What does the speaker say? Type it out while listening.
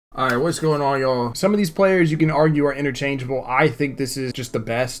Alright, what's going on, y'all? Some of these players you can argue are interchangeable. I think this is just the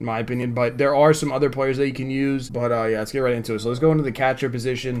best, in my opinion, but there are some other players that you can use. But yeah, let's get right into it. So let's go into the catcher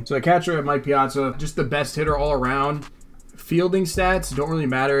position. So the catcher at Mike Piazza, just the best hitter all around. Fielding stats don't really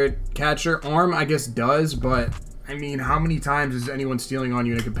matter. Catcher, arm, I guess does, but I mean, how many times is anyone stealing on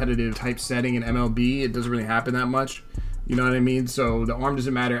you in a competitive type setting in MLB? It doesn't really happen that much. You know what I mean? So the arm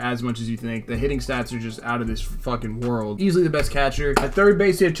doesn't matter as much as you think. The hitting stats are just out of this fucking world. Easily the best catcher. At third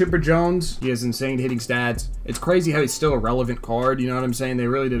base, you have Chipper Jones. He has insane hitting stats. It's crazy how he's still a relevant card. You know what I'm saying? They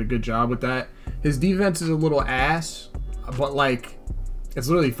really did a good job with that. His defense is a little ass, but like, it's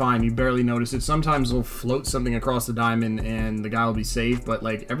literally fine. You barely notice it. Sometimes they'll float something across the diamond and the guy will be safe, but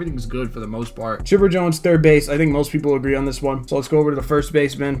like everything's good for the most part. Chipper Jones, third base. I think most people agree on this one. So let's go over to the first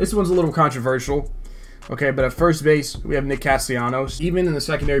baseman. This one's a little controversial. Okay, but at first base, we have Nick Castellanos. Even in the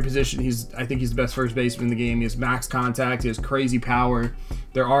secondary position, I think he's the best first baseman in the game. He has max contact. He has crazy power.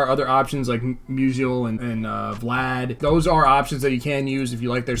 There are other options like Musial and Vlad. Those are options that you can use if you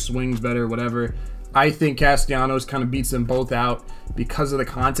like their swings better, whatever. I think Castellanos kind of beats them both out because of the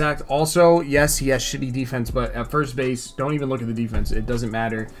contact. Also, yes, he has shitty defense, but at first base, don't even look at the defense. It doesn't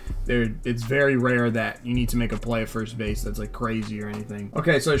matter. It's very rare that you need to make a play at first base that's like crazy or anything.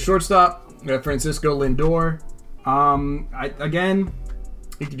 Okay, so at shortstop, we have Francisco Lindor. Again,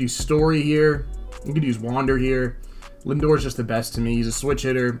 you could use Story here. You could use Wander here. Lindor's just the best to me. He's a switch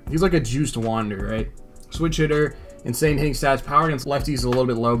hitter. He's like a juiced Wander, right? Switch hitter. Insane hitting stats. Power against lefties is a little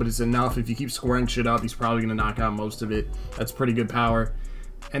bit low, but it's enough. If you keep squaring shit up, he's probably going to knock out most of it. That's pretty good power.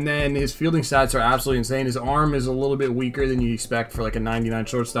 And then his fielding stats are absolutely insane. His arm is a little bit weaker than you expect for like a 99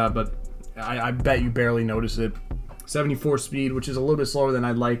 shortstop, but I bet you barely notice it. 74 speed, which is a little bit slower than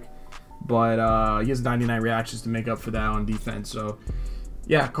I'd like, but he has 99 reactions to make up for that on defense. So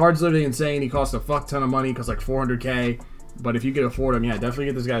yeah, card's literally insane. He costs a fuck ton of money. He costs like 400K, but if you can afford him, yeah, definitely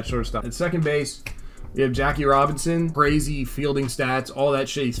get this guy at shortstop. At second base, we have Jackie Robinson. Crazy fielding stats, all that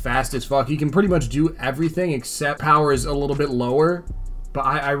shit. He's fast as fuck. He can pretty much do everything except power is a little bit lower. But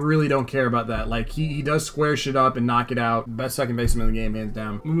I really don't care about that. Like, he does square shit up and knock it out. Best second baseman in the game, hands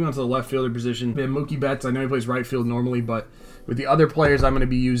down. Moving on to the left fielder position. We have Mookie Betts. I know he plays right field normally, but with the other players I'm going to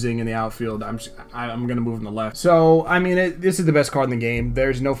be using in the outfield, I'm going to move him to left. So, I mean, this is the best card in the game.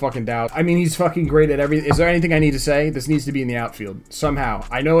 There's no fucking doubt. I mean, he's fucking great at everything. Is there anything I need to say? This needs to be in the outfield somehow.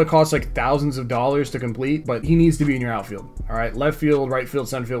 I know it costs like thousands of dollars to complete, but he needs to be in your outfield. All right? Left field, right field,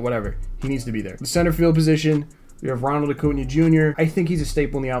 center field, whatever. He needs to be there. The center field position, we have Ronald Acuna Jr. I think he's a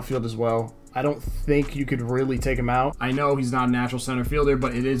staple in the outfield as well. I don't think you could really take him out. I know he's not a natural center fielder,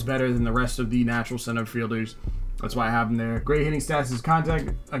 but it is better than the rest of the natural center fielders. That's why I have him there. Great hitting stats. His contact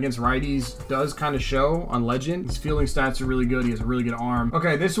against righties does kind of show on Legend. His fielding stats are really good. He has a really good arm.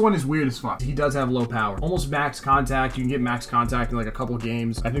 Okay, this one is weird as fuck. He does have low power. Almost max contact. You can get max contact in like a couple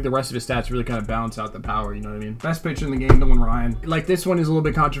games. I think the rest of his stats really kind of balance out the power, you know what I mean? Best pitcher in the game, Nolan Ryan. Like, this one is a little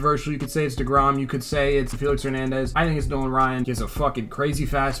bit controversial. You could say it's DeGrom. You could say it's Felix Hernandez. I think it's Nolan Ryan. He has a fucking crazy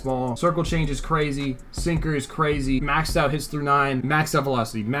fastball. Circle change is crazy. Sinker is crazy. Maxed out hits through 9. Maxed out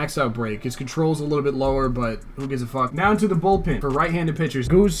velocity. Maxed out break. His control's a little bit lower, but who gives a fuck? Down to the bullpen for right-handed pitchers.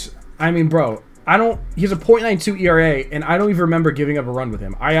 Goose, I mean, bro, he has a .92 ERA, and I don't even remember giving up a run with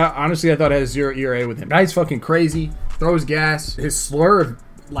him. Honestly, I thought I had a 0 ERA with him. Guy's fucking crazy. Throws gas. His slurve,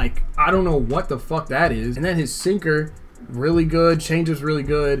 like, I don't know what the fuck that is. And then his sinker, really good. Changes really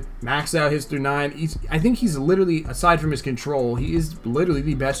good. Maxed out hits through 9. I think he's literally, aside from his control, he is literally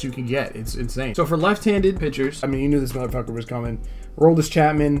the best you can get. It's insane. So for left-handed pitchers, I mean, you knew this motherfucker was coming. Aroldis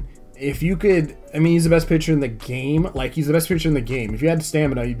Chapman. If you could, I mean, he's the best pitcher in the game. Like, he's the best pitcher in the game. If you had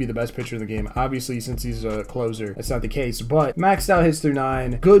stamina, you'd be the best pitcher in the game. Obviously, since he's a closer, that's not the case. But maxed out hits through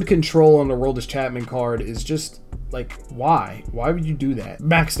 9. Good control on the Aroldis Chapman card is just, like, why? Why would you do that?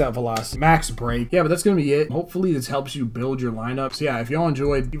 Maxed out velocity. Max break. Yeah, but that's going to be it. Hopefully, this helps you build your lineup. So, yeah, if y'all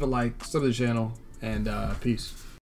enjoyed, leave a like, sub to the channel, and peace.